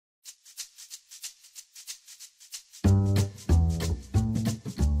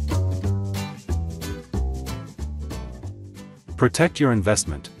Protect your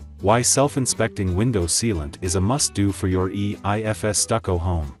investment. Why self-inspecting window sealant is a must-do for your EIFS stucco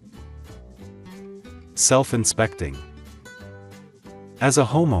home. Self-inspecting. As a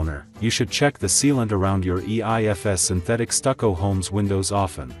homeowner, you should check the sealant around your EIFS synthetic stucco home's windows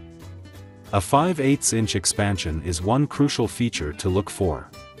often. A 5/8" expansion is one crucial feature to look for.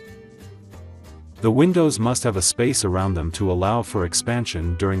 The windows must have a space around them to allow for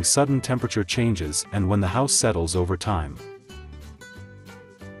expansion during sudden temperature changes and when the house settles over time.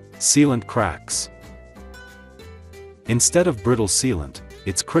 Sealant cracks. Instead of brittle sealant,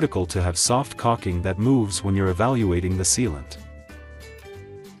 it's critical to have soft caulking that moves when you're evaluating the sealant.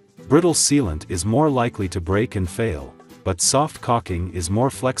 Brittle sealant is more likely to break and fail, but soft caulking is more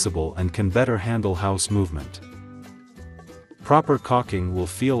flexible and can better handle house movement. Proper caulking will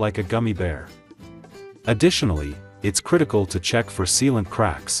feel like a gummy bear. Additionally, it's critical to check for sealant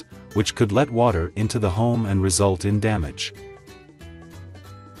cracks, which could let water into the home and result in damage.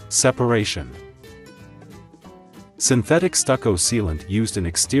 Separation. Synthetic stucco sealant used in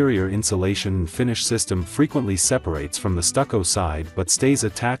exterior insulation and finish system frequently separates from the stucco side but stays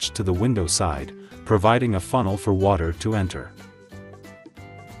attached to the window side, providing a funnel for water to enter.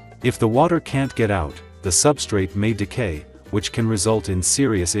 If the water can't get out, the substrate may decay, which can result in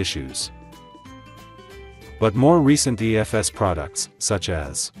serious issues. But more recent EIFS products, such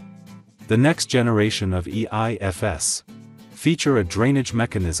as the next generation of EIFS, feature a drainage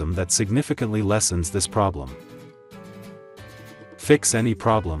mechanism that significantly lessens this problem. Fix any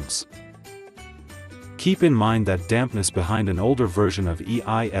problems. Keep in mind that dampness behind an older version of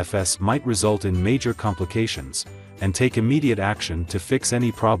EIFS might result in major complications, and take immediate action to fix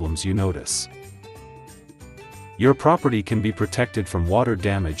any problems you notice. Your property can be protected from water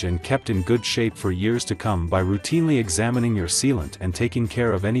damage and kept in good shape for years to come by routinely examining your sealant and taking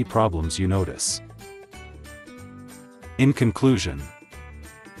care of any problems you notice. In conclusion,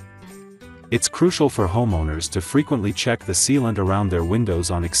 it's crucial for homeowners to frequently check the sealant around their windows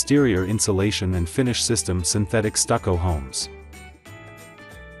on exterior insulation and finish system synthetic stucco homes.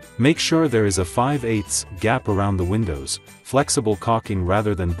 Make sure there is a 5/8" gap around the windows, flexible caulking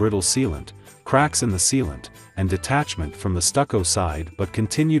rather than brittle sealant, cracks in the sealant, and detachment from the stucco side but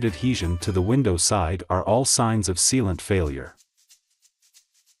continued adhesion to the window side are all signs of sealant failure.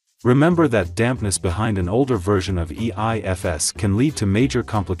 Remember that dampness behind an older version of EIFS can lead to major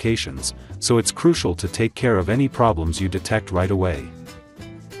complications, so it's crucial to take care of any problems you detect right away.